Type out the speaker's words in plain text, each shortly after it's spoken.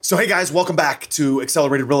So hey guys, welcome back to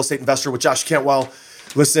Accelerated Real Estate Investor with Josh Cantwell.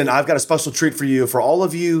 Listen, I've got a special treat for you. For all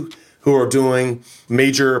of you who are doing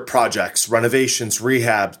major projects, renovations,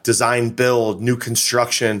 rehab, design, build, new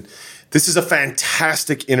construction, this is a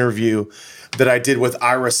fantastic interview that I did with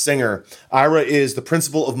Ira Singer. Ira is the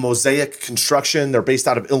principal of Mosaic Construction. They're based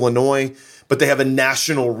out of Illinois, but they have a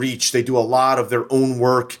national reach. They do a lot of their own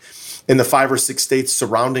work in the 5 or 6 states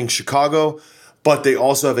surrounding Chicago, but they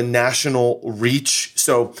also have a national reach.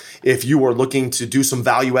 So if you are looking to do some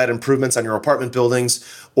value-add improvements on your apartment buildings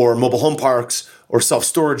or mobile home parks or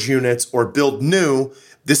self-storage units or build new,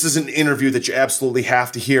 this is an interview that you absolutely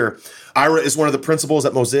have to hear. Ira is one of the principals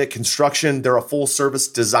at Mosaic Construction. They're a full-service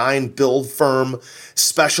design build firm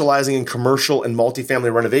specializing in commercial and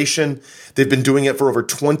multifamily renovation. They've been doing it for over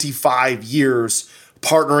 25 years,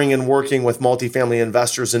 partnering and working with multifamily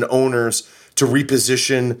investors and owners to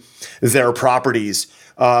reposition their properties.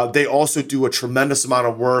 They also do a tremendous amount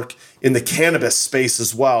of work in the cannabis space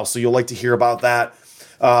as well. So you'll like to hear about that,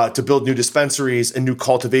 to build new dispensaries and new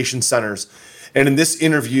cultivation centers. And in this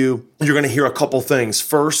interview, you're going to hear a couple things.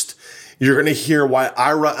 First, you're going to hear why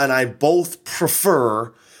Ira and I both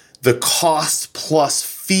prefer the cost plus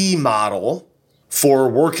fee model for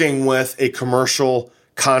working with a commercial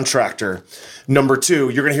contractor. Number two,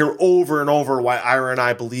 you're going to hear over and over why Ira and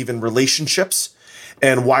I believe in relationships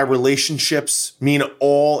and why relationships mean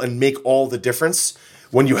all and make all the difference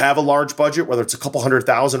when you have a large budget, whether it's a couple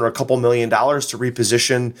 $100,000 or a couple $1 million to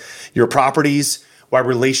reposition your properties, why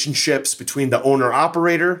relationships between the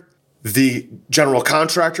owner-operator, the general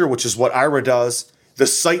contractor, which is what Ira does, the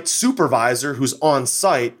site supervisor who's on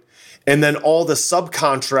site, and then all the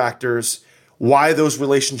subcontractors, why those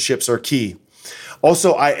relationships are key.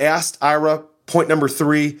 Also, I asked Ira, point number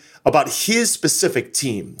 3, about his specific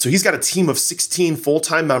team. So he's got a team of 16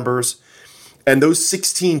 full-time members, and those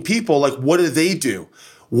 16 people, like, what do they do?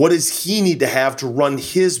 What does he need to have to run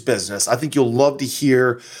his business? I think you'll love to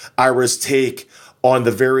hear Ira's take on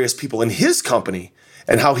the various people in his company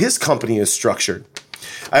and how his company is structured.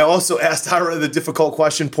 I also asked Ira the difficult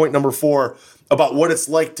question, point number 4, about what it's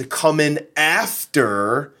like to come in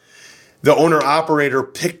after the owner-operator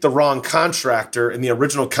picked the wrong contractor and the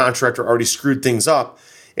original contractor already screwed things up,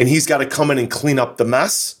 and he's got to come in and clean up the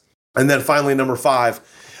mess. And then finally, number 5,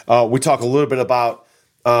 we talk a little bit about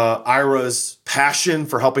Ira's passion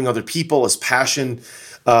for helping other people, his passion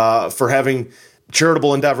for having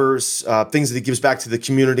charitable endeavors, things that he gives back to the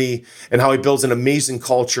community, and how he builds an amazing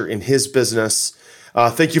culture in his business.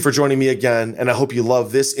 Thank you for joining me again, and I hope you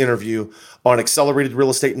love this interview on Accelerated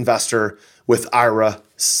Real Estate Investor with Ira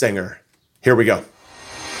Singer. Here we go.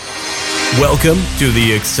 Welcome to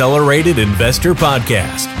the Accelerated Investor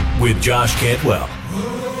Podcast with Josh Cantwell.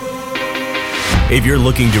 If you're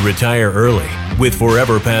looking to retire early with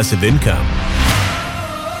forever passive income,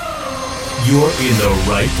 you're in the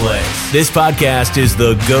right place. This podcast is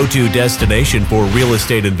the go-to destination for real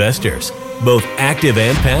estate investors, both active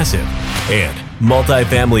and passive, and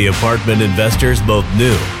multifamily apartment investors, both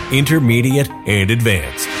new, intermediate, and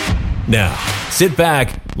advanced. Now, sit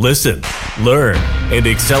back, listen, learn, and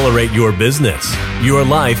accelerate your business, your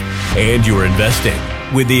life, and your investing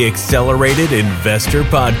with the Accelerated Investor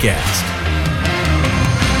Podcast.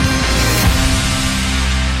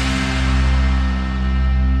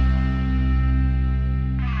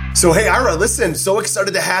 So hey, Ira, listen, so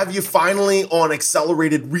excited to have you finally on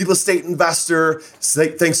Accelerated Real Estate Investor.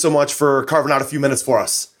 Thanks so much for carving out a few minutes for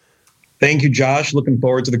us. Thank you, Josh. Looking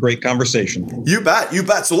forward to the great conversation. You bet, you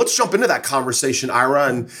bet. So let's jump into that conversation, Ira.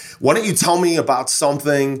 And why don't you tell me about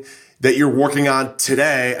something that you're working on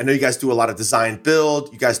today? I know you guys do a lot of design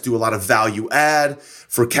build. You guys do a lot of value add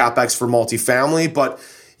for CapEx for multifamily. But,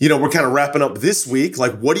 you know, we're kind of wrapping up this week.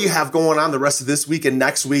 Like, what do you have going on the rest of this week and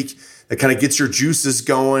next week that kind of gets your juices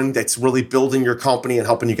going, that's really building your company and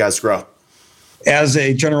helping you guys grow? As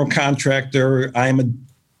a general contractor, I'm a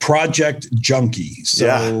project junkie.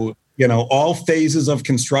 So, you know, all phases of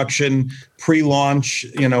construction, pre-launch,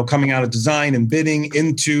 you know, coming out of design and bidding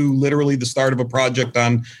into literally the start of a project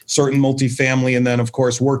on certain multifamily, and then, of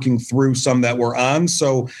course, working through some that we're on.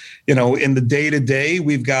 So, you know, in the day-to-day,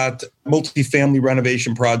 we've got multifamily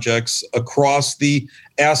renovation projects across the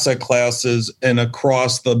asset classes and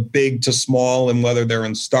across the big to small, and whether they're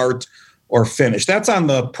in start or finish. That's on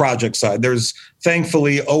the project side. There's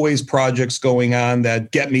thankfully always projects going on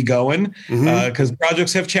that get me going, because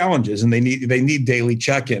projects have challenges and they need daily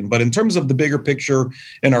check-in. But in terms of the bigger picture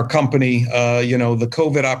in our company, the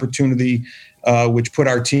COVID opportunity, which put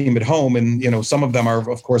our team at home, and some of them are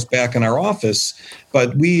of course back in our office,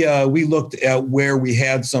 but we looked at where we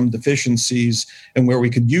had some deficiencies and where we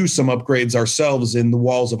could use some upgrades ourselves in the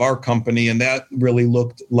walls of our company, and that really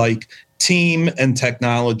looked like team and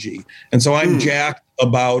technology. And so I'm jacked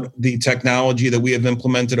about the technology that we have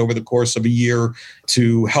implemented over the course of a year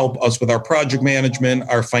to help us with our project management,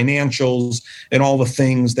 our financials, and all the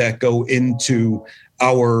things that go into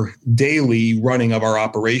our daily running of our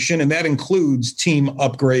operation. And that includes team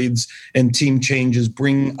upgrades and team changes,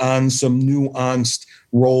 bring on some nuanced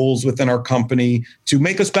roles within our company to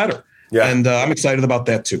make us better. Yeah. And I'm excited about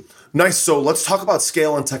that too. Nice. So let's talk about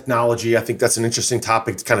scale and technology. I think that's an interesting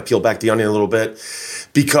topic to kind of peel back the onion a little bit,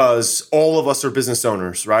 because all of us are business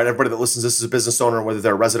owners, right? Everybody that listens to this is a business owner, whether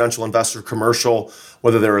they're a residential investor, commercial,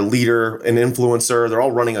 whether they're a leader, an influencer, they're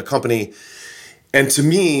all running a company. And to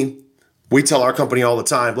me, we tell our company all the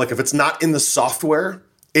time, like, if it's not in the software,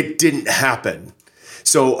 it didn't happen.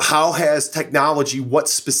 So how has technology, what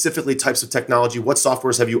specifically types of technology, what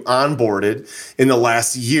softwares have you onboarded in the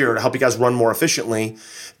last year to help you guys run more efficiently?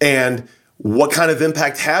 And what kind of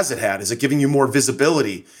impact has it had? Is it giving you more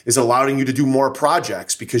visibility? Is it allowing you to do more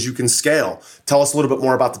projects because you can scale? Tell us a little bit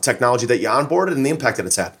more about the technology that you onboarded and the impact that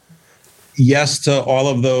it's had. Yes to all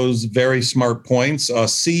of those very smart points.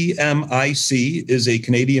 CMIC is a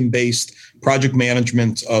Canadian-based project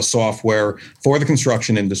management software for the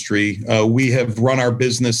construction industry. We have run our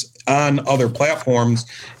business on other platforms,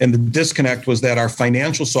 and the disconnect was that our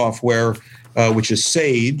financial software, which is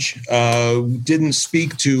Sage, didn't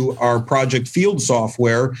speak to our project field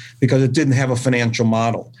software because it didn't have a financial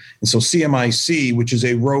model. And so CMIC, which is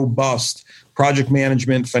a robust project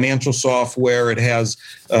management, financial software, it has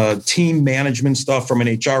team management stuff from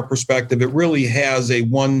an HR perspective. It really has a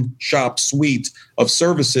one-shop suite of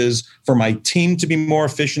services for my team to be more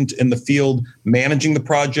efficient in the field, managing the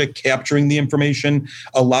project, capturing the information,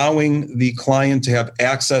 allowing the client to have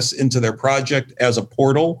access into their project as a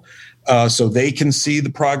portal, so they can see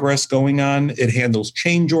the progress going on. It handles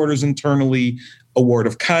change orders internally, award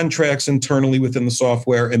of contracts internally within the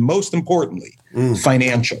software, and most importantly,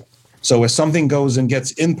 financial. So if something goes and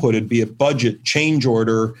gets inputted, be it budget, change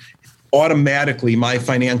order, automatically my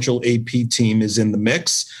financial AP team is in the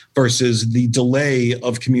mix versus the delay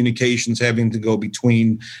of communications having to go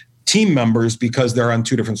between team members because they're on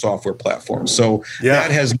two different software platforms. So that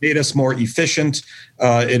has made us more efficient.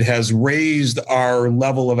 It has raised our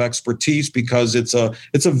level of expertise because it's a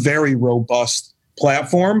very robust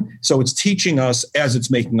platform. So it's teaching us as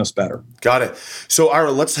it's making us better. Got it. So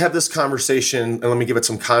Ira, let's have this conversation and let me give it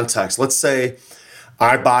some context. Let's say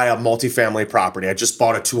I buy a multifamily property. I just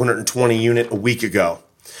bought a 220 unit a week ago.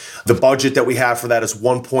 The budget that we have for that is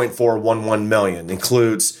 $1.411 million.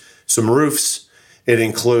 Includes some roofs. It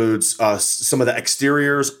includes some of the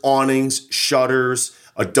exteriors, awnings, shutters,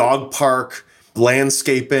 a dog park,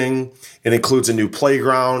 landscaping. It includes a new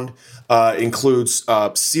playground. Includes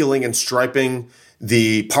sealing and striping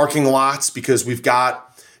the parking lots because we've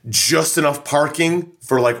got just enough parking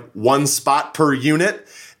for like one spot per unit.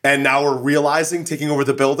 And now we're realizing, taking over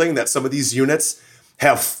the building, that some of these units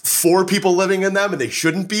have 4 people living in them and they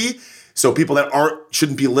shouldn't be. So people that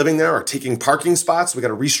shouldn't be living there are taking parking spots. We got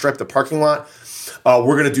to restripe the parking lot.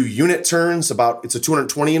 We're going to do unit turns. It's a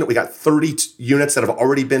 220 unit. We got 30 units that have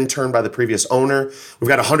already been turned by the previous owner. We've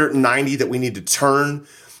got 190 that we need to turn.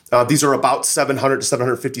 These are about 700 to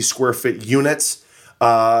 750 square foot units.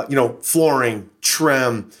 Flooring,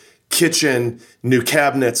 trim, kitchen, new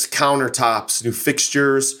cabinets, countertops, new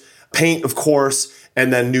fixtures, paint, of course,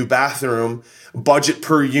 and then new bathroom. Budget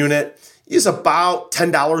per unit is about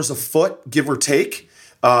 $10 a foot, give or take,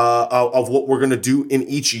 of what we're going to do in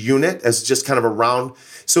each unit as just kind of a round.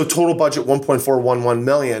 So total budget, $1.411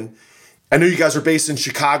 million. I know you guys are based in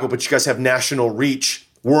Chicago, but you guys have national reach.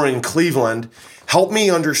 We're in Cleveland. Help me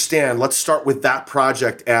understand. Let's start with that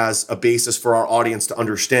project as a basis for our audience to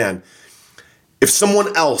understand. If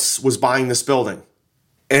someone else was buying this building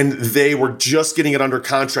and they were just getting it under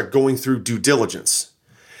contract, going through due diligence,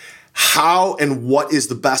 how and what is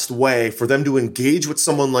the best way for them to engage with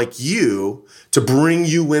someone like you to bring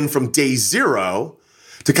you in from day zero,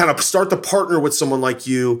 to kind of start to partner with someone like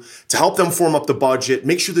you to help them form up the budget,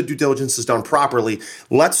 make sure the due diligence is done properly?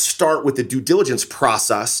 Let's start with the due diligence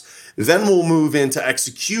process. Then we'll move into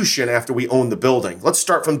execution after we own the building. Let's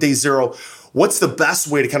start from day zero. What's the best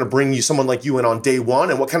way to kind of bring someone like you in on day one?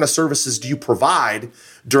 And what kind of services do you provide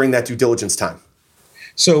during that due diligence time?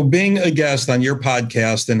 So being a guest on your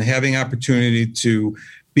podcast and having opportunity to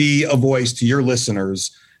be a voice to your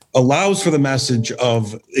listeners allows for the message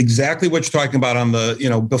of exactly what you're talking about on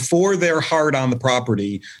the, before they're hard on the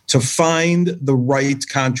property, to find the right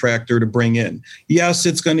contractor to bring in. Yes,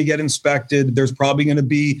 it's going to get inspected. There's probably going to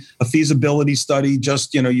be a feasibility study.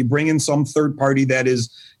 Just, you bring in some third party that is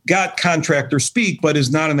got contractor speak, but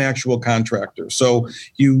is not an actual contractor. So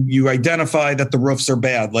you identify that the roofs are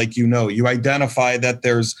bad, like you identify that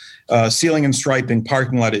there's ceiling and striping,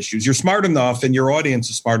 parking lot issues. You're smart enough, and your audience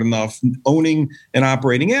is smart enough, owning and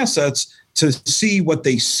operating assets, to see what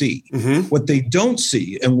they see. Mm-hmm. What they don't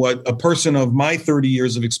see, and what a person of my 30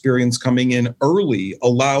 years of experience coming in early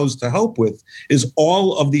allows to help with, is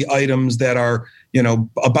all of the items that are,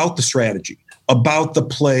 about the strategy, about the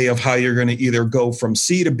play of how you're going to either go from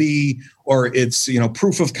C to B, or it's,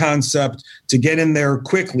 proof of concept to get in there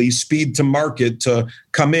quickly, speed to market, to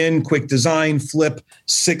come in, quick design, flip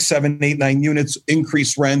 6, 7, 8, 9 units,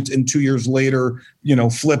 increase rent, and 2 years later,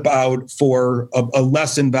 flip out for a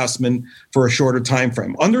less investment for a shorter time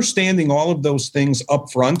frame. Understanding all of those things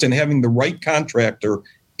up front and having the right contractor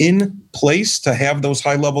in place to have those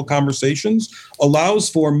high-level conversations allows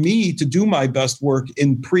for me to do my best work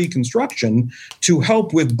in pre-construction to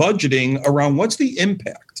help with budgeting around what's the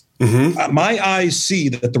impact. Mm-hmm. My eyes see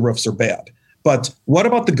that the roofs are bad, but what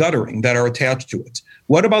about the guttering that are attached to it?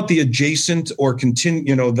 What about the adjacent or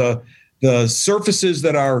the surfaces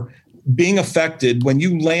that are being affected when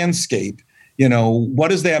you landscape? What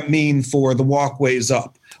does that mean for the walkways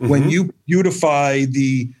up? Mm-hmm. When you beautify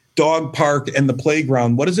the dog park and the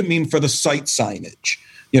playground, what does it mean for the site signage?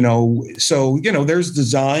 There's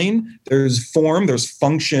design, there's form, there's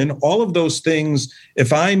function, all of those things.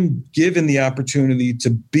 If I'm given the opportunity to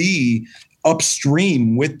be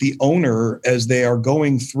upstream with the owner as they are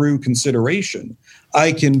going through consideration,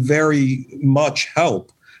 I can very much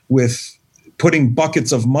help with putting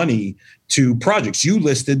buckets of money to projects. You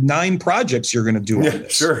listed 9 projects you're going to do on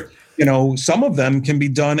this. Sure. Some of them can be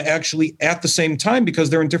done actually at the same time because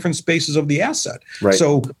they're in different spaces of the asset. Right.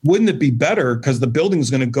 So wouldn't it be better, because the building is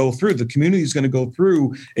going to go through, the community is going to go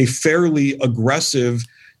through a fairly aggressive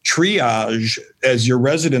triage as your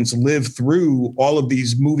residents live through all of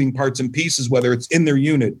these moving parts and pieces, whether it's in their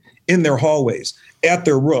unit, in their hallways, at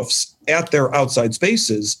their roofs, at their outside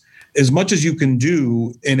spaces, as much as you can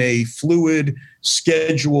do in a fluid,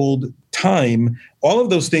 scheduled time. All of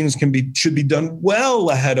those things should be done well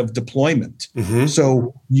ahead of deployment. Mm-hmm.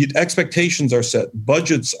 So expectations are set,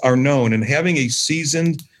 budgets are known, and having a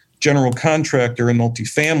seasoned general contractor in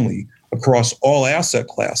multifamily across all asset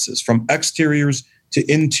classes, from exteriors to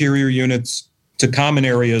interior units to common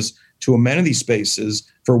areas to amenity spaces,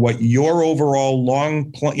 for what your overall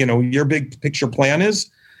your big picture plan is.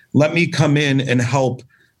 Let me come in and help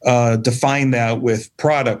define that with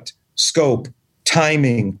product, scope,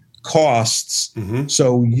 timing, costs. Mm-hmm.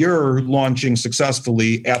 So you're launching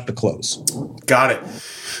successfully at the close. Got it.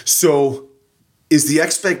 So is the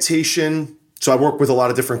expectation, so I work with a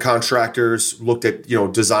lot of different contractors, looked at,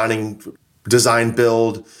 design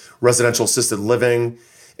build, residential assisted living,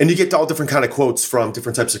 and you get all different kind of quotes from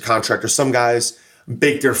different types of contractors. Some guys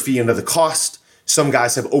bake their fee into the cost. Some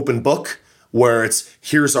guys have open book, where it's,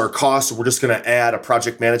 here's our cost, so we're just going to add a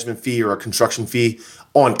project management fee or a construction fee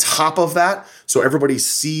on top of that. So everybody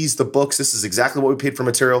sees the books. This is exactly what we paid for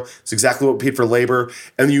material. It's exactly what we paid for labor.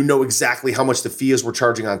 And exactly how much the fee is we're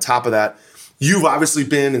charging on top of that. You've obviously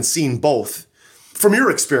been and seen both. From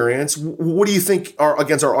your experience, what do you think our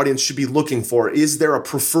audience should be looking for? Is there a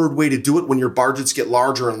preferred way to do it when your budgets get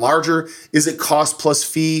larger and larger? Is it cost plus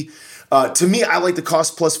fee? To me, I like the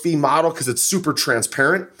cost plus fee model because it's super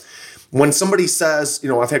transparent. When somebody says,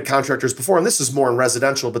 I've had contractors before, and this is more in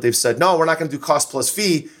residential, but they've said, no, we're not going to do cost plus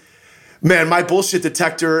fee. Man, my bullshit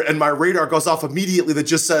detector and my radar goes off immediately that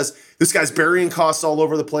just says, this guy's burying costs all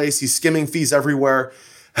over the place. He's skimming fees everywhere.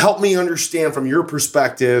 Help me understand from your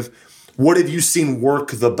perspective, what have you seen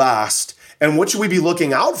work the best? And what should we be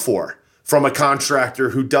looking out for from a contractor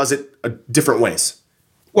who does it different ways?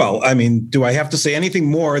 Well, do I have to say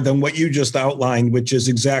anything more than what you just outlined, which is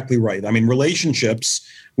exactly right? Relationships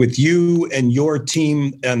with you and your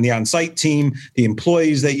team and the on-site team, the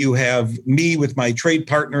employees that you have, me with my trade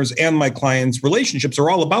partners and my clients, relationships are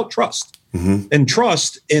all about trust. Mm-hmm. And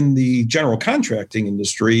trust in the general contracting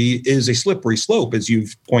industry is a slippery slope, as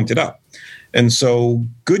you've pointed out. And so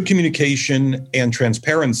good communication and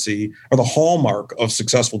transparency are the hallmark of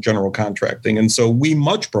successful general contracting. And so we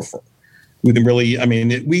much prefer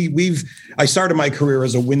I started my career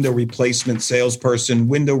as a window replacement salesperson.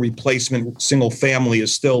 Window replacement, single family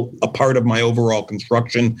is still a part of my overall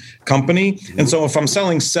construction company. Mm-hmm. And so if I'm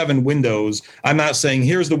selling 7 windows, I'm not saying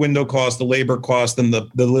here's the window cost, the labor cost, and the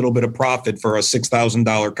little bit of profit for a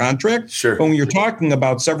 $6,000 contract. Sure. But when you're talking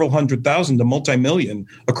about several $100,000 to multi-million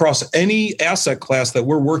across any asset class that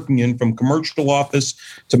we're working in, from commercial office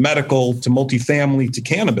to medical to multifamily to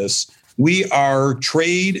cannabis, we are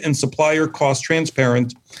trade and supplier cost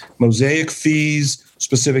transparent. Mosaic fees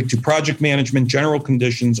specific to project management, general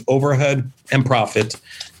conditions, overhead, and profit.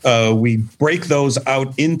 We break those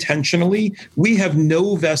out intentionally. We have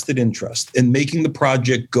no vested interest in making the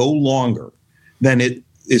project go longer than it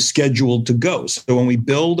is scheduled to go. So when we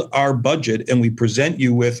build our budget and we present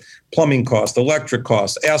you with plumbing costs, electric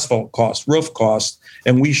costs, asphalt costs, roof costs,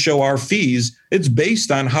 and we show our fees, it's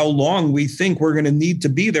based on how long we think we're going to need to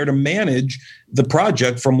be there to manage the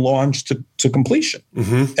project from launch to completion.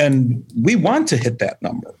 Mm-hmm. And we want to hit that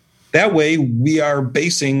number. That way we are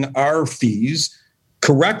basing our fees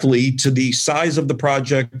correctly to the size of the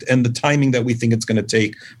project and the timing that we think it's going to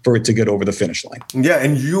take for it to get over the finish line. Yeah,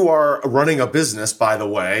 and you are running a business, by the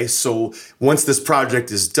way. So once this project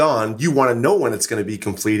is done, you want to know when it's going to be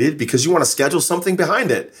completed because you want to schedule something behind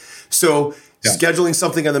it. So scheduling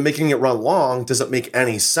something and then making it run long doesn't make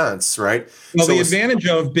any sense, right? Well, so the advantage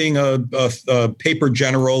of being a paper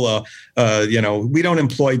general, we don't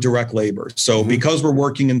employ direct labor. So because we're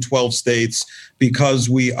working in 12 states, because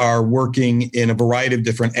we are working in a variety of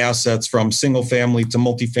different assets from single family to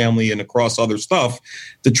multifamily and across other stuff,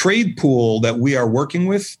 the trade pool that we are working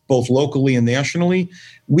with, both locally and nationally,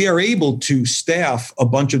 we are able to staff a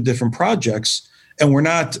bunch of different projects, and we're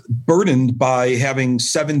not burdened by having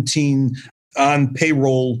 17 on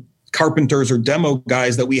payroll carpenters or demo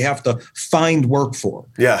guys that we have to find work for.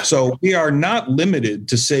 Yeah. So we are not limited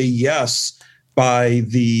to say yes by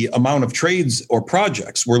the amount of trades or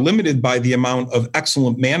projects. We're limited by the amount of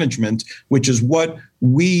excellent management, which is what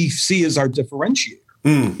we see as our differentiator.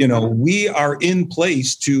 We are in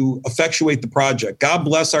place to effectuate the project. God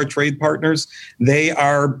bless our trade partners. They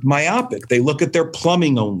are myopic. They look at their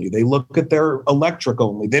plumbing only. They look at their electric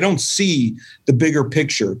only. They don't see the bigger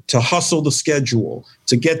picture, to hustle the schedule,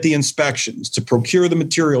 to get the inspections, to procure the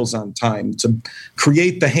materials on time, to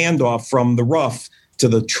create the handoff from the rough to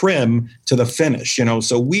the trim to the finish.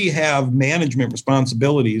 So we have management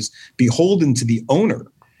responsibilities beholden to the owner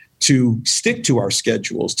to stick to our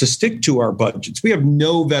schedules, to stick to our budgets. We have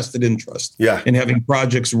no vested interest in having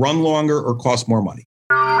projects run longer or cost more money.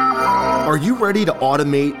 Are you ready to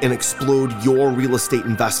automate and explode your real estate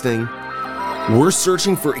investing? We're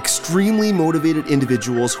searching for extremely motivated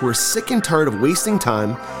individuals who are sick and tired of wasting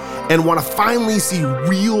time and want to finally see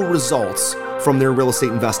real results from their real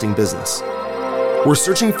estate investing business. We're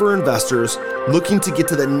searching for investors looking to get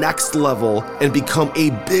to the next level and become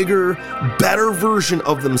a bigger, better version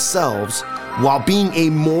of themselves while being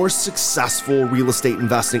a more successful real estate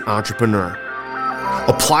investing entrepreneur.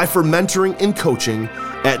 Apply for mentoring and coaching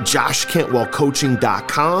at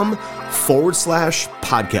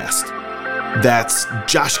joshcantwellcoaching.com/podcast. That's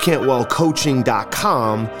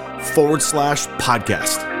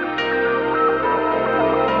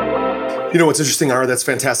joshcantwellcoaching.com/podcast. You know what's interesting, Ira? That's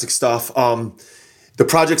fantastic stuff. The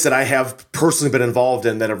projects that I have personally been involved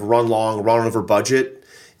in that have run long, run over budget,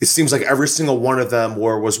 it seems like every single one of them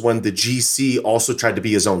was when the GC also tried to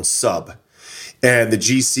be his own sub. And the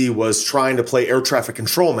GC was trying to play air traffic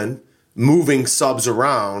controlman, moving subs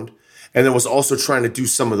around, and then was also trying to do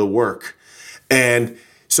some of the work. And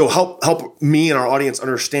so help me and our audience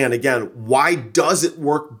understand, again, why does it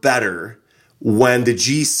work better when the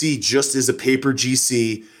GC just is a paper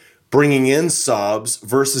GC bringing in subs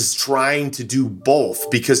versus trying to do both?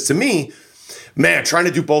 Because to me, man, trying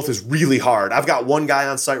to do both is really hard. I've got one guy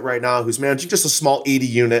on site right now who's managing just a small 80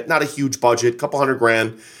 unit, not a huge budget, couple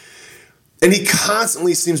 $100,000. And he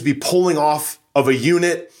constantly seems to be pulling off of a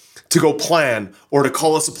unit to go plan or to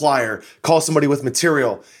call a supplier, call somebody with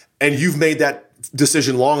material. And you've made that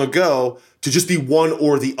decision long ago to just be one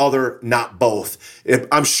or the other, not both.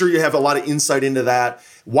 I'm sure you have a lot of insight into that.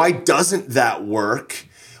 Why doesn't that work?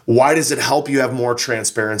 Why does it help you have more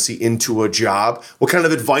transparency into a job? What kind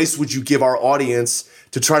of advice would you give our audience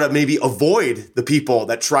to try to maybe avoid the people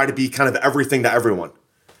that try to be kind of everything to everyone?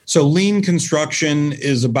 So lean construction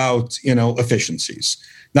is about, efficiencies,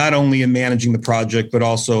 not only in managing the project, but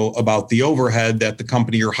also about the overhead that the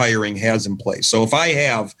company you're hiring has in place. So if I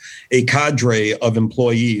have a cadre of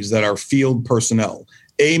employees that are field personnel,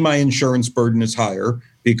 my insurance burden is higher.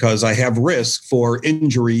 because I have risk for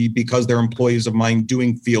injury because they're employees of mine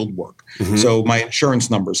doing field work. So my insurance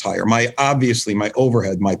number is higher. My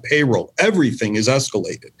overhead, my payroll, everything is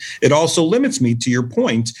escalated. It also limits me, to your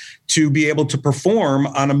point, to be able to perform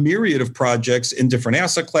on a myriad of projects in different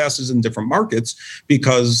asset classes and different markets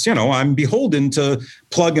because, I'm beholden to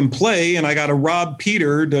plug and play, and I got to rob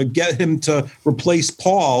Peter to get him to replace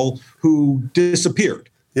Paul, who disappeared.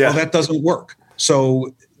 Yeah. Well, that doesn't work.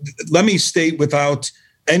 So let me state without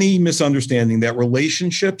any misunderstanding that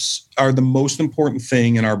relationships are the most important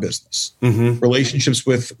thing in our business. Relationships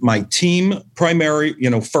with my team,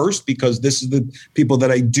 first, because this is the people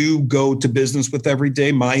that I do go to business with every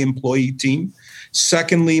day, my employee team.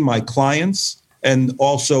 Secondly, my clients. And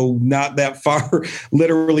also not that far,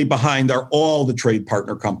 literally behind, are all the trade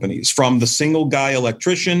partner companies, from the single guy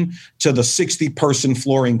electrician to the 60-person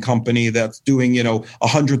flooring company that's doing,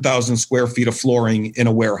 100,000 square feet of flooring in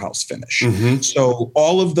a warehouse finish. So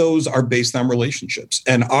all of those are based on relationships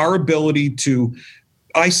and our ability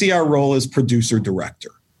I see our role as producer director.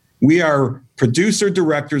 We are producer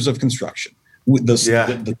directors of construction.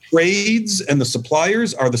 The trades and the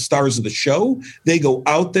suppliers are the stars of the show. They go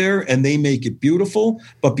out there and they make it beautiful.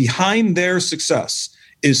 But behind their success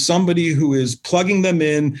is somebody who is plugging them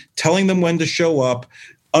in, telling them when to show up,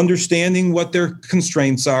 understanding what their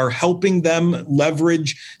constraints are, helping them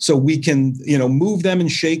leverage so we can, move them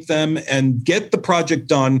and shake them and get the project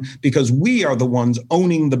done, because we are the ones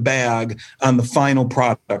owning the bag on the final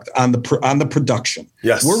product, on the production.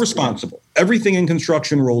 Yes. We're responsible. Everything in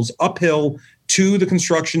construction rolls uphill to the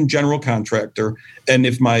construction general contractor. And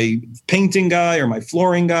if my painting guy or my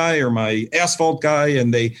flooring guy or my asphalt guy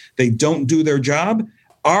and they don't do their job,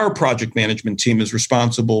 our project management team is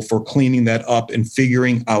responsible for cleaning that up and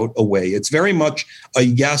figuring out a way. It's very much a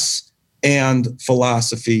yes and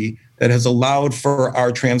philosophy that has allowed for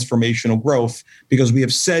our transformational growth, because we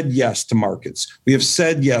have said yes to markets. We have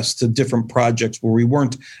said yes to different projects where we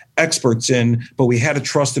weren't experts in, but we had a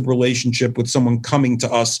trusted relationship with someone coming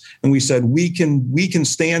to us. And we said, we can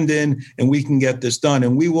stand in and we can get this done.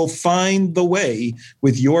 And we will find the way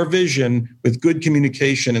with your vision, with good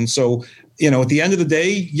communication. And so, at the end of the day,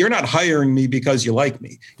 you're not hiring me because you like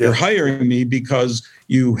me. Yeah. You're hiring me because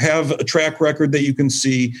you have a track record that you can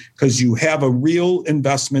see, because you have a real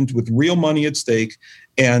investment with real money at stake.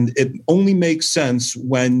 And it only makes sense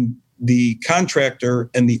when the contractor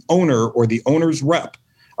and the owner or the owner's rep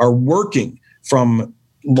are working from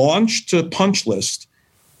launch to punch list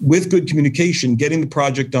with good communication, getting the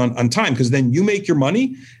project done on time, because then you make your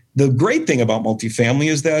money. The great thing about multifamily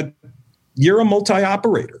is that you're a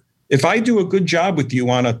multi-operator. If I do a good job with you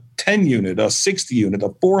on a 10 unit, a 60 unit,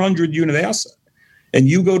 a 400 unit asset, and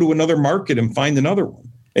you go to another market and find another one,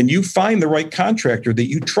 and you find the right contractor that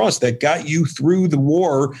you trust, that got you through the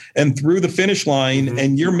war and through the finish line,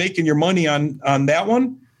 and you're making your money on that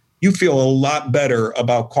one, you feel a lot better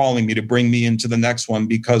about calling me to bring me into the next one.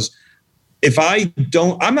 Because if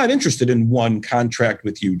I'm not interested in one contract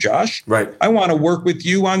with you, Josh. Right. I want to work with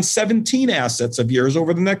you on 17 assets of yours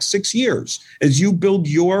over the next 6 years. As you build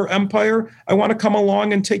your empire, I want to come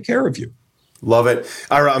along and take care of you. Love it.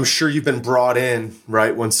 Ira, I'm sure you've been brought in,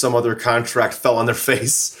 right, when some other contract fell on their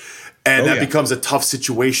face, and that becomes a tough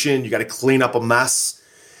situation. You got to clean up a mess.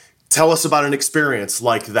 Tell us about an experience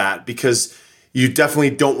like that, because you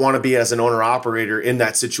definitely don't want to be as an owner-operator in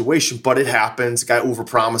that situation, but it happens. A guy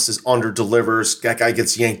overpromises, under-delivers. That guy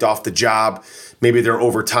gets yanked off the job. Maybe they're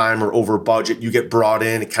over time or over budget. You get brought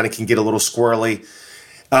in. It kind of can get a little squirrely.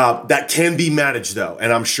 That can be managed, though,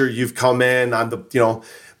 and I'm sure you've come in on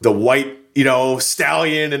the white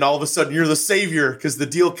stallion, and all of a sudden you're the savior because the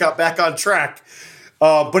deal got back on track.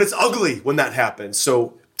 But it's ugly when that happens.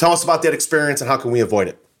 So tell us about that experience and how can we avoid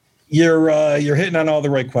it? You're hitting on all the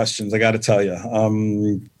right questions, I got to tell you.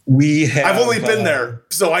 I've only been there,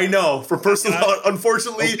 so I know from personal,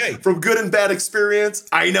 unfortunately, from good and bad experience,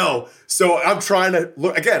 I know. So I'm trying to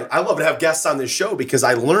look, again, I love to have guests on this show because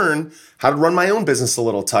I learn how to run my own business a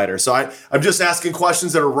little tighter. So I'm just asking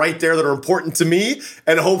questions that are right there that are important to me,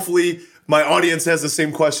 and hopefully my audience has the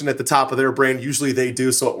same question at the top of their brain. Usually they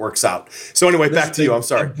do, so it works out. So anyway, back to you. I'm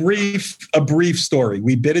sorry. A brief story.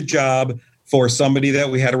 We bid a job for somebody that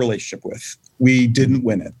we had a relationship with. We didn't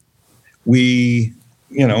win it. We,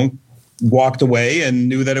 walked away and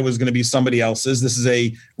knew that it was going to be somebody else's. This is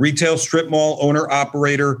a retail strip mall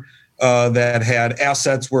owner-operator that had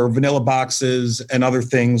assets where vanilla boxes and other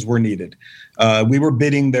things were needed. We were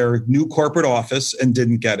bidding their new corporate office and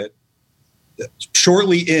didn't get it.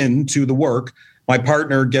 Shortly into the work, My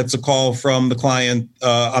partner gets a call from the client.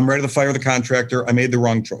 I'm ready to fire the contractor. I made the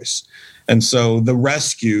wrong choice. And so the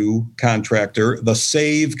rescue contractor, the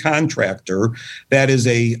save contractor, that is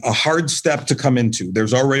a hard step to come into.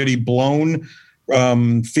 There's already blown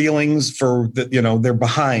feelings for they're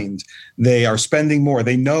behind. They are spending more.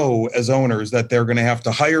 They know as owners that they're going to have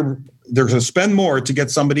to they're going to spend more to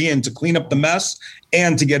get somebody in to clean up the mess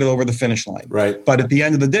and to get it over the finish line. Right. But at the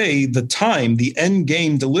end of the day, the end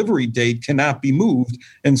game delivery date cannot be moved.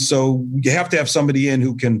 And so you have to have somebody in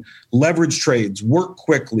who can leverage trades, work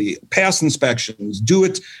quickly, pass inspections, do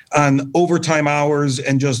it on overtime hours,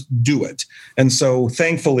 and just do it. And so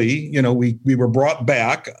thankfully, we were brought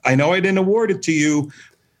back. I know I didn't award it to you,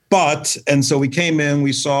 and so we came in,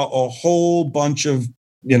 we saw a whole bunch of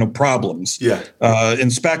problems,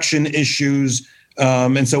 inspection issues.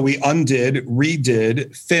 And so we undid,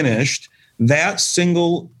 redid, finished. That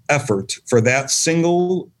single effort for that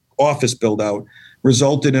single office build out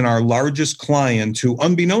resulted in our largest client, who,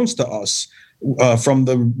 unbeknownst to us, from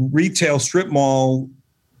the retail strip mall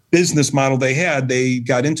business model they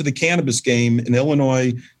got into the cannabis game in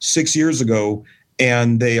Illinois 6 years ago.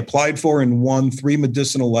 And they applied for and won 3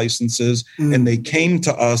 medicinal licenses. And they came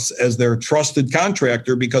to us as their trusted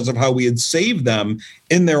contractor because of how we had saved them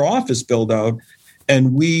in their office build out.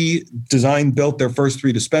 And we built their first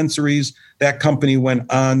 3 dispensaries. That company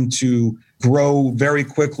went on to grow very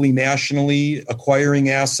quickly nationally, acquiring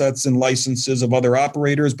assets and licenses of other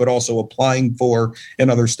operators, but also applying for in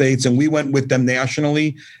other states. And we went with them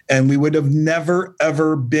nationally, and we would have never,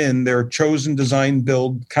 ever been their chosen design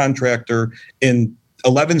build contractor in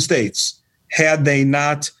 11 states had they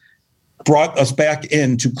not brought us back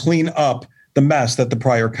in to clean up the mess that the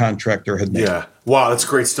prior contractor had made. Yeah. Wow, that's a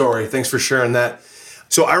great story. Thanks for sharing that.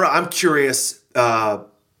 So Ira, I'm curious,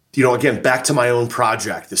 again, back to my own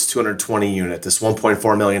project, this 220 unit, this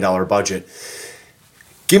 $1.4 million budget.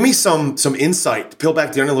 Give me some insight, peel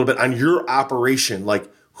back the onion a little bit on your operation.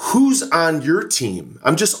 Like, who's on your team?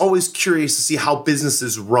 I'm just always curious to see how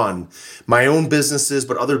businesses run, my own businesses,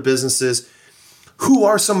 but other businesses. Who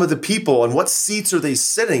are some of the people and what seats are they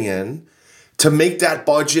sitting in to make that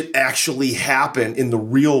budget actually happen in the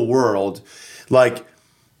real world? Like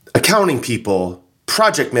accounting people,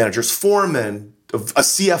 project managers, foremen, a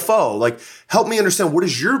CFO. Like, help me understand, what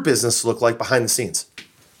does your business look like behind the scenes?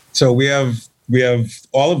 So we have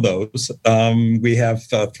all of those. We have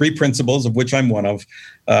 3 principals, of which I'm one of.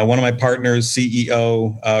 One of my partners,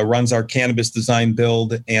 CEO, runs our cannabis design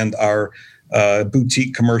build and our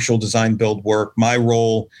boutique commercial design build work. My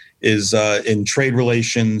role is in trade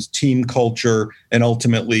relations, team culture, and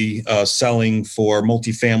ultimately selling for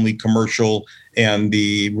multifamily, commercial, and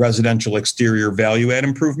the residential exterior value add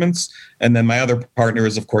improvements. And then my other partner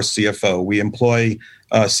is, of course, CFO. We employ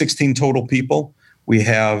 16 total people. We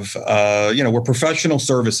have, we're professional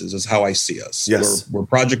services is how I see us. Yes. We're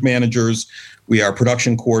project managers. We are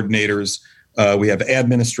production coordinators. We have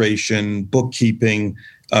administration, bookkeeping,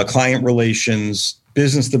 client relations,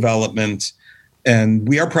 business development, and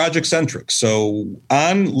we are project centric. So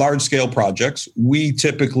on large scale projects, we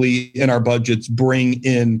typically in our budgets bring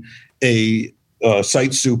in a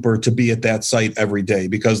site super to be at that site every day,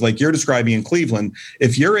 because like you're describing in Cleveland,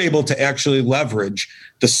 if you're able to actually leverage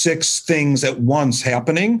the 6 things at once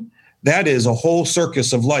happening, that is a whole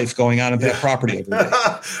circus of life going on at that property every day.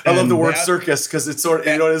 I love the word circus because it's sort of,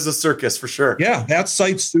 it is a circus for sure. Yeah, that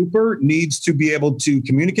site super needs to be able to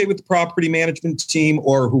communicate with the property management team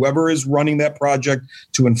or whoever is running that project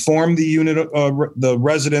to inform the unit, the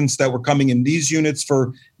residents that we're coming in these units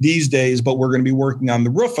for these days, but we're going to be working on the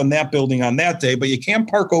roof on that building on that day. But you can't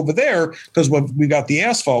park over there because we got the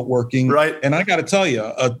asphalt working. Right. And I got to tell you,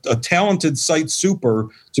 a talented site super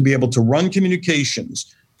to be able to run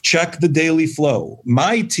communications, check the daily flow.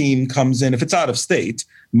 My team comes in, if it's out of state,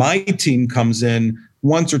 my team comes in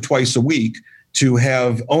once or twice a week to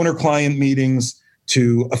have owner-client meetings,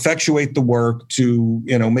 to effectuate the work, to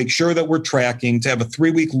make sure that we're tracking, to have a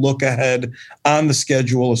 3-week look ahead on the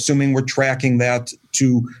schedule, assuming we're tracking that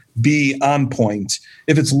to be on point.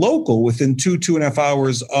 If it's local, within 2.5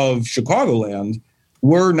 hours of Chicagoland,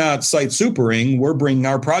 we're not site supering. We're bringing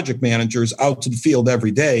our project managers out to the field every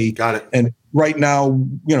day. Got it. And right now,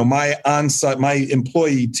 my on-site, my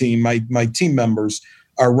employee team, my team members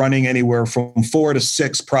are running anywhere from 4 to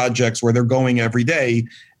 6 projects where they're going every day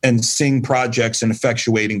and seeing projects and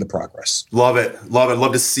effectuating the progress. Love it. Love it.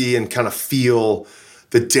 Love to see and kind of feel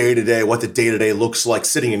the day-to-day, what the day-to-day looks like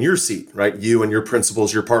sitting in your seat, right? You and your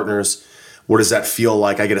principals, your partners. What does that feel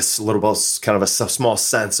like? I get a little bit, kind of a small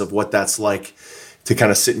sense of what that's like to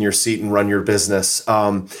kind of sit in your seat and run your business.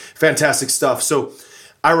 Fantastic stuff. So,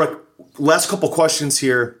 Ira, last couple questions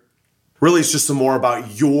here. Really, it's just some more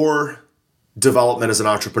about your development as an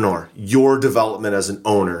entrepreneur, your development as an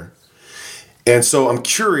owner. And so I'm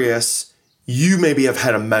curious, you maybe have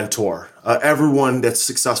had a mentor. Everyone that's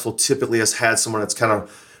successful typically has had someone that's kind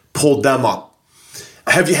of pulled them up.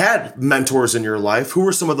 Have you had mentors in your life? Who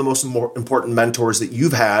are some of the most important mentors that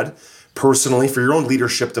you've had personally for your own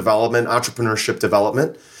leadership development, entrepreneurship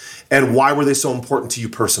development, and why were they so important to you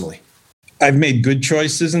personally? I've made good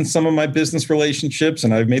choices in some of my business relationships,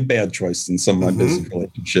 and I've made bad choices in some of my business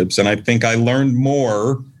relationships. And I think I learned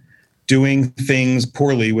more doing things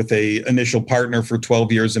poorly with a initial partner for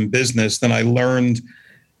 12 years in business than I learned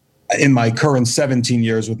in my current 17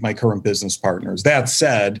 years with my current business partners. That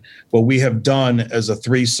said, what we have done as a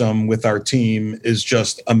threesome with our team is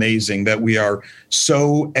just amazing, that we are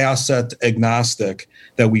so asset agnostic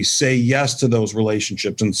that we say yes to those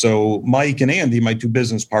relationships. And so Mike and Andy, my two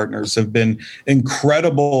business partners, have been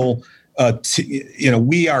incredible.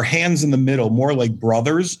 We are hands in the middle, more like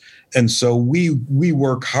brothers. And so we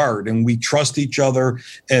work hard and we trust each other.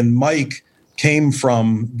 And Mike came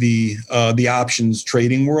from the options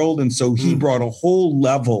trading world. And so he brought a whole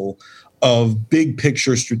level of big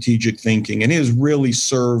picture strategic thinking, and he has really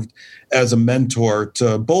served as a mentor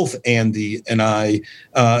to both Andy and I.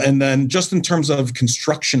 And then just in terms of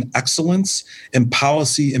construction excellence and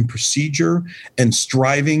policy and procedure and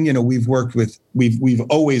striving, we've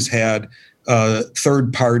always had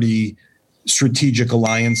third party strategic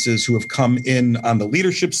alliances who have come in on the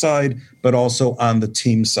leadership side, but also on the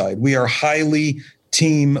team side. We are highly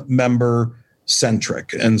team member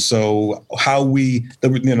centric. And so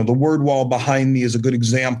the word wall behind me is a good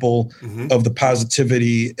example of the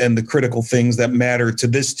positivity and the critical things that matter to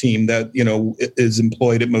this team that, is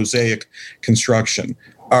employed at Mosaic Construction.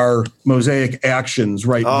 Our Mosaic actions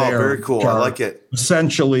there. Very cool. I like it.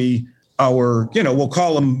 Essentially our, we'll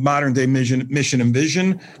call them modern day mission and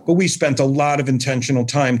vision, but we spent a lot of intentional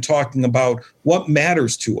time talking about what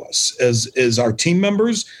matters to us as our team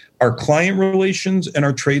members, our client relations, and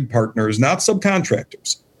our trade partners, not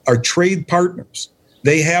subcontractors, our trade partners.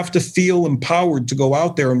 They have to feel empowered to go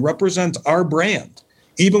out there and represent our brand,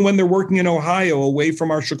 even when they're working in Ohio away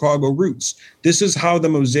from our Chicago roots. This is how the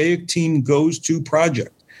Mosaic team goes to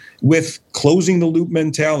project, with closing the loop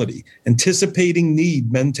mentality, anticipating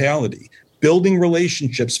need mentality, building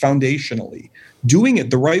relationships foundationally, doing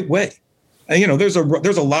it the right way. And, there's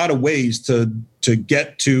a lot of ways to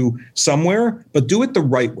get to somewhere, but do it the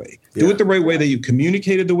right way. Do it the right way that you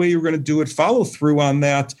communicated the way you're going to do it, follow through on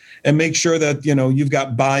that, and make sure that, you've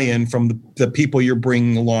got buy-in from the people you're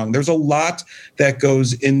bringing along. There's a lot that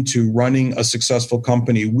goes into running a successful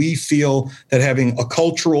company. We feel that having a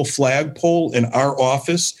cultural flagpole in our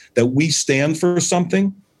office, that we stand for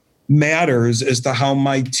something, matters as to how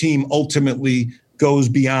my team ultimately goes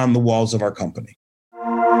beyond the walls of our company.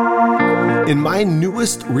 In my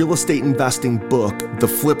newest real estate investing book, The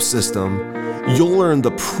Flip System, you'll learn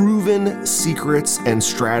the proven secrets and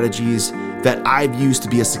strategies that I've used to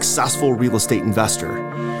be a successful real estate investor.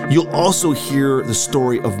 You'll also hear the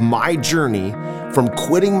story of my journey from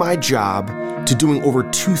quitting my job to doing over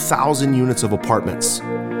 2,000 units of apartments.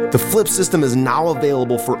 The Flip System is now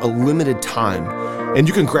available for a limited time, and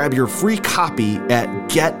you can grab your free copy at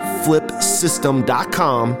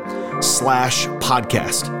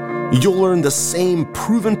getflipsystem.com/podcast. You'll learn the same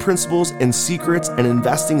proven principles and secrets and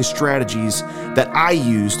investing strategies that I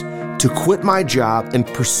used to quit my job and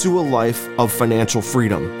pursue a life of financial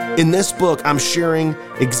freedom. In this book, I'm sharing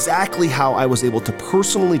exactly how I was able to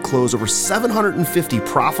personally close over 750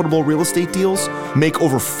 profitable real estate deals, make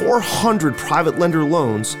over 400 private lender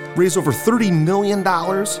loans, raise over $30 million,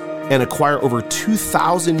 and acquire over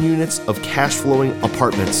 2,000 units of cash flowing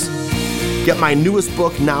apartments. Get my newest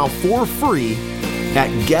book now for free at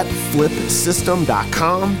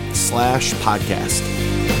getflipsystem.com/podcast.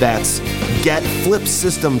 That's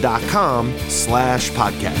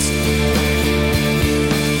getflipsystem.com/podcast.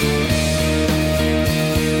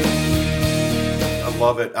 I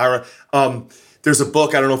love it, Ira. There's a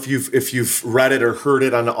book. I don't know if you've read it or heard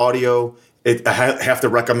it on the audio. I have to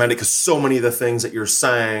recommend it because so many of the things that you're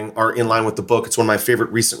saying are in line with the book. It's one of my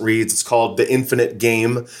favorite recent reads. It's called The Infinite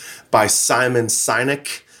Game by Simon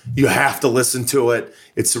Sinek. You have to listen to it.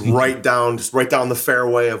 It's right down the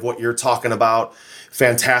fairway of what you're talking about.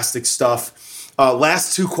 Fantastic stuff.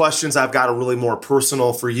 Last two questions I've got are really more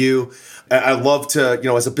personal for you. I love to,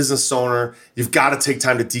 as a business owner, you've got to take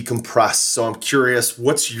time to decompress. So I'm curious,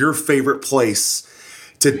 what's your favorite place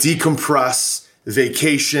to decompress,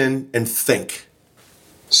 vacation, and think?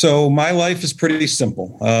 So my life is pretty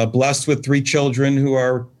simple. Blessed with 3 children who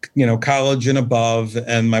are, college and above,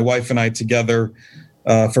 and my wife and I together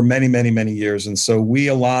for many, many, many years. And so we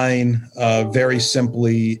align very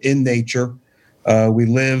simply in nature. We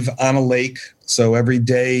live on a lake. So every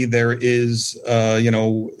day there is,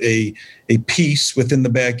 a piece within the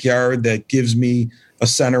backyard that gives me a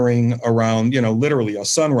centering around, literally a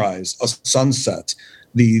sunrise, a sunset,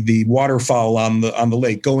 the waterfowl on the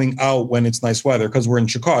lake, going out when it's nice weather, because we're in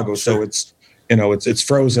Chicago. So it's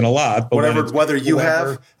frozen a lot. But whatever weather you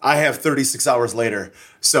have, I have 36 hours later.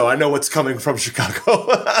 So I know what's coming from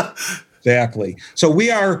Chicago. Exactly. So we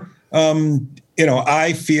are,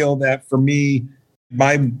 I feel that for me,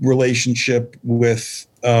 my relationship with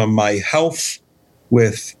my health,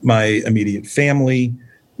 with my immediate family,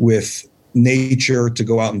 with nature, to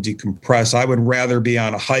go out and decompress. I would rather be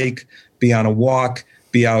on a hike, be on a walk,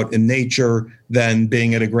 be out in nature than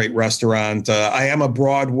being at a great restaurant. I am a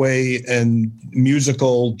Broadway and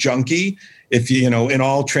musical junkie. If in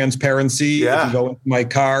all transparency, if you go into my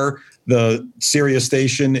car, the Sirius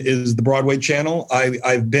station is the Broadway channel.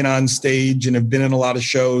 I've been on stage and have been in a lot of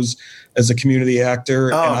shows as a community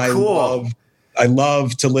actor. Oh, and cool. I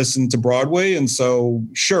love to listen to Broadway. And so,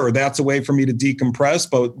 sure, that's a way for me to decompress.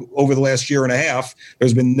 But over the last year and a half,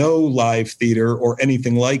 there's been no live theater or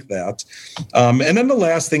anything like that. And then the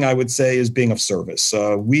last thing I would say is being of service.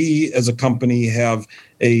 We as a company have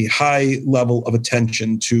a high level of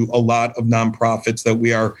attention to a lot of nonprofits that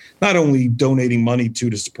we are not only donating money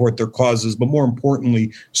to support their causes, but more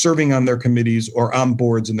importantly, serving on their committees or on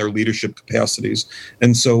boards in their leadership capacities.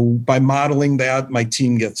 And so by modeling that, my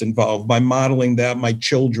team gets involved. By modeling that, my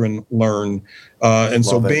children learn. And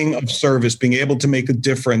so being of service, being able to make a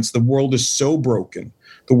difference. The world is so broken.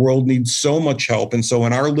 The world needs so much help. And so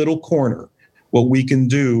in our little corner, what we can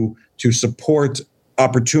do to support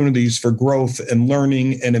opportunities for growth and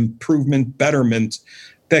learning and improvement, betterment,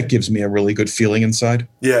 that gives me a really good feeling inside.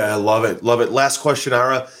 Yeah, I love it. Love it. Last question,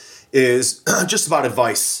 Ira, is just about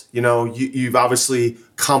advice. You've obviously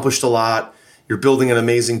accomplished a lot. You're building an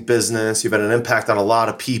amazing business. You've had an impact on a lot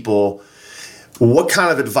of people. What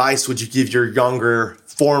kind of advice would you give your younger,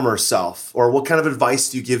 former self? Or what kind of advice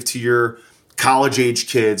do you give to your college-age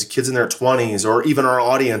kids in their 20s, or even our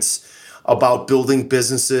audience, about building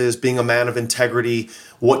businesses, being a man of integrity?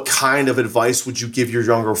 What kind of advice would you give your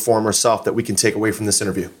younger, former self that we can take away from this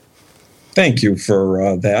interview? Thank you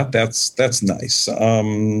for that. That's nice.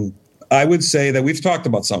 I would say that we've talked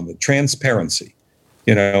about some of it. Transparency.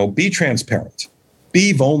 Be transparent.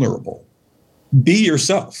 Be vulnerable. Be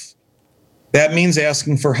yourself. That means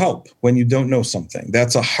asking for help when you don't know something.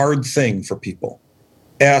 That's a hard thing for people.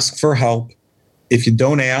 Ask for help. If you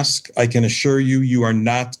don't ask, I can assure you, you are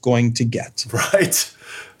not going to get. Right.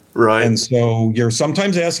 And so you're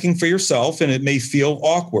sometimes asking for yourself, and it may feel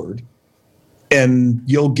awkward, and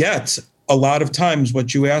you'll get a lot of times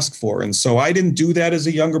what you ask for. And so I didn't do that as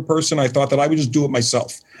a younger person. I thought that I would just do it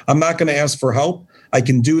myself. I'm not going to ask for help. I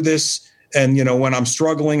can do this. And, when I'm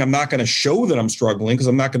struggling, I'm not going to show that I'm struggling, because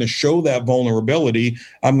I'm not going to show that vulnerability.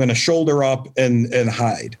 I'm going to shoulder up and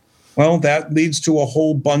hide. Well, that leads to a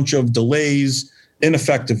whole bunch of delays,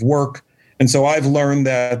 ineffective work. And so I've learned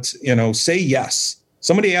that, say yes.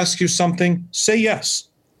 Somebody asks you something, say yes.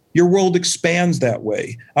 Your world expands that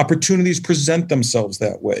way. Opportunities present themselves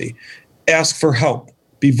that way. Ask for help.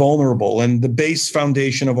 Be vulnerable. And the base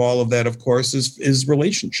foundation of all of that, of course, is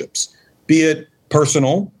relationships. Be it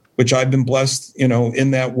personal, which I've been blessed,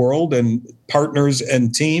 in that world, and partners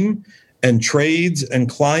and team and trades and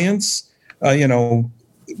clients.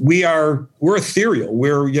 We're ethereal.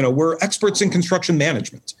 We're experts in construction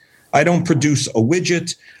management. I don't produce a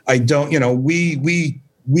widget. I don't, we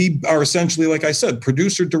are essentially, like I said,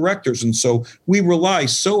 producer directors. And so we rely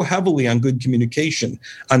so heavily on good communication,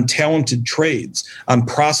 on talented trades, on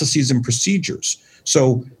processes and procedures.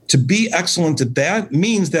 So to be excellent at that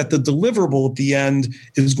means that the deliverable at the end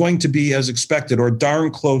is going to be as expected, or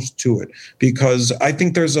darn close to it, because I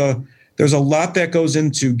think there's a lot that goes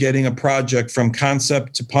into getting a project from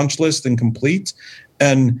concept to punch list and complete.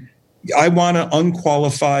 And I want an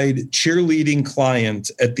unqualified cheerleading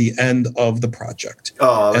client at the end of the project.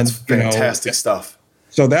 Oh, that's fantastic stuff.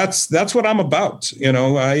 So that's what I'm about.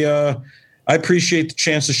 I appreciate the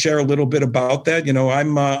chance to share a little bit about that.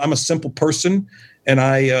 I'm a simple person, and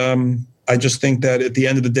I just think that at the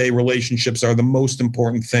end of the day, relationships are the most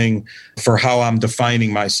important thing for how I'm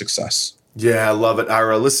defining my success. Yeah, I love it,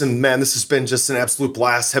 Ira. Listen, man, this has been just an absolute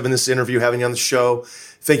blast having this interview, having you on the show.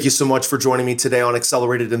 Thank you so much for joining me today on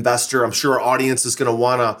Accelerated Investor. I'm sure our audience is going to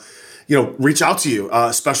want to, reach out to you,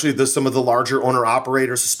 especially some of the larger owner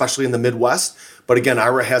operators, especially in the Midwest. But again,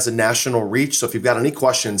 Ira has a national reach. So if you've got any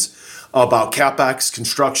questions about CapEx,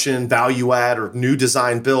 construction, value add, or new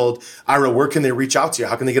design build, Ira, where can they reach out to you?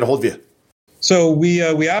 How can they get a hold of you? So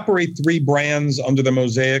we operate 3 brands under the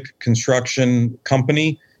Mosaic Construction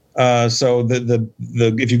company. So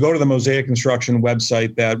if you go to the Mosaic Construction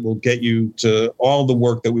website, that will get you to all the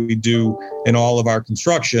work that we do in all of our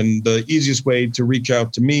construction. The easiest way to reach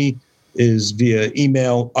out to me is via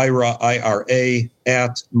email, Ira, I-R-A,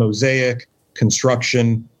 at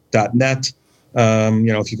mosaicconstruction.net.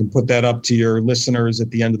 If you can put that up to your listeners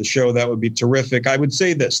at the end of the show, that would be terrific. I would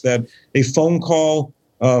say this, that a phone call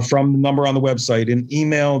from the number on the website, an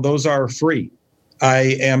email, those are free.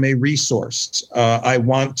 I am a resource. I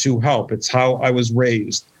want to help. It's how I was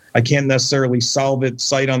raised. I can't necessarily solve it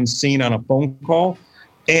sight unseen on a phone call.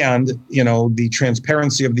 And, the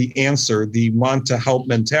transparency of the answer, the want to help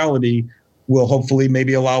mentality will hopefully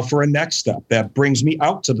maybe allow for a next step that brings me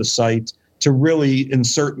out to the site to really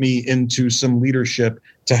insert me into some leadership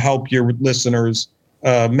to help your listeners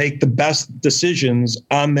make the best decisions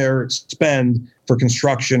on their spend for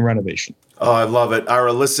construction renovation. Oh, I love it.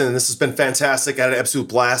 Ira, listen, this has been fantastic. I had an absolute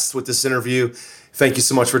blast with this interview. Thank you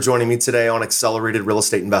so much for joining me today on Accelerated Real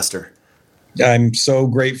Estate Investor. I'm so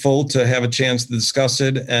grateful to have a chance to discuss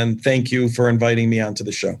it, and thank you for inviting me onto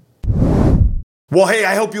the show. Well, hey,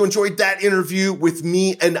 I hope you enjoyed that interview with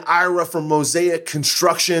me and Ira from Mosaic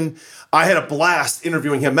Construction. I had a blast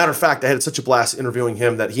interviewing him. Matter of fact, I had such a blast interviewing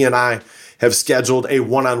him that he and I have scheduled a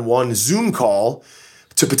one-on-one Zoom call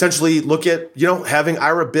to potentially look at, having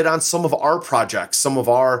Ira bid on some of our projects, some of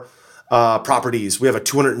our properties. We have a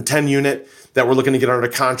 210 unit that we're looking to get under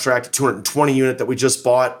contract, a 220 unit that we just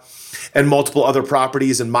bought, and multiple other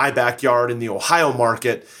properties in my backyard in the Ohio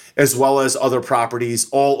market, as well as other properties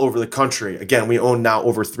all over the country. Again, we own now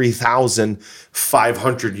over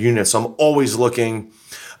 3,500 units. So I'm always looking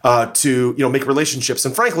to make relationships.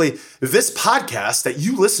 And frankly, this podcast that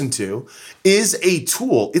you listen to is a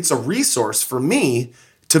tool. It's a resource for me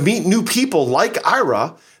to meet new people like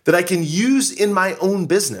Ira that I can use in my own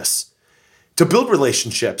business to build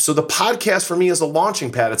relationships. So the podcast for me is a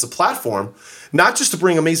launching pad. It's a platform, not just to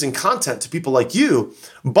bring amazing content to people like you,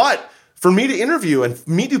 but for me to interview and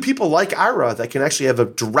meet new people like Ira that can actually have a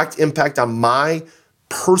direct impact on my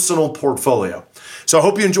personal portfolio. So I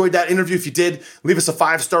hope you enjoyed that interview. If you did, leave us a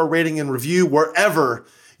 5-star rating and review wherever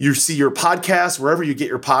you see your podcast, wherever you get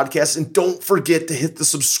your podcasts. And don't forget to hit the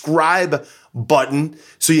subscribe button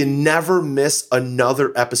so you never miss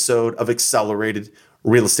another episode of Accelerated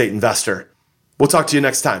Real Estate Investor. We'll talk to you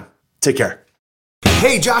next time. Take care.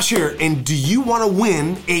 Hey, Josh here, and do you want to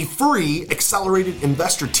win a free Accelerated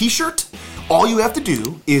Investor t-shirt? All you have to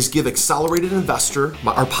do is give Accelerated Investor,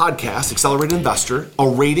 our podcast, Accelerated Investor, a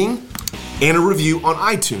rating and a review on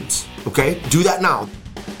iTunes, okay? Do that now.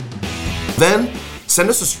 Then send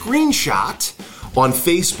us a screenshot on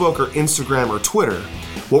Facebook or Instagram or Twitter.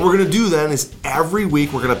 What we're gonna do then is every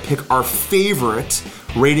week we're gonna pick our favorite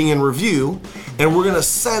rating and review, and we're gonna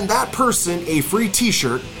send that person a free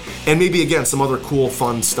t-shirt and maybe, again, some other cool,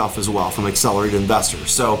 fun stuff as well from Accelerated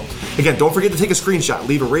Investors. So, again, don't forget to take a screenshot.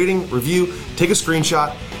 Leave a rating, review, take a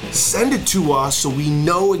screenshot, send it to us so we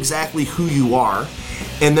know exactly who you are.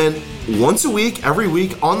 And then once a week, every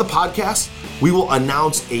week on the podcast, we will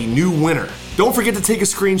announce a new winner. Don't forget to take a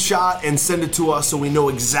screenshot and send it to us so we know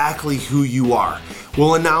exactly who you are.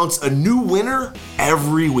 We'll announce a new winner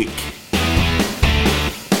every week.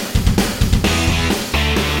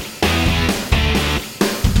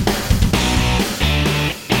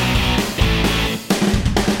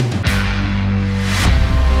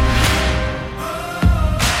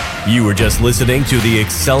 You were just listening to the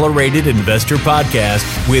Accelerated Investor Podcast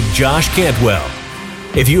with Josh Cantwell.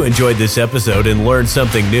 If you enjoyed this episode and learned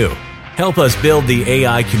something new, help us build the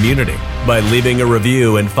AI community by leaving a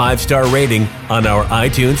review and 5-star rating on our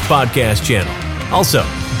iTunes podcast channel. Also,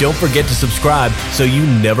 don't forget to subscribe so you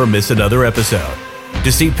never miss another episode.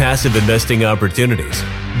 To see passive investing opportunities,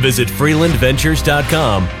 visit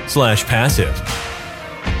freelandventures.com/passive.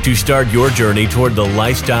 To start your journey toward the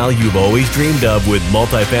lifestyle you've always dreamed of with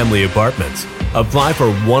multifamily apartments, apply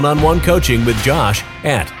for one-on-one coaching with Josh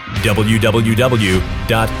at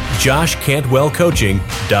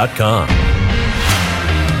www.joshcantwellcoaching.com.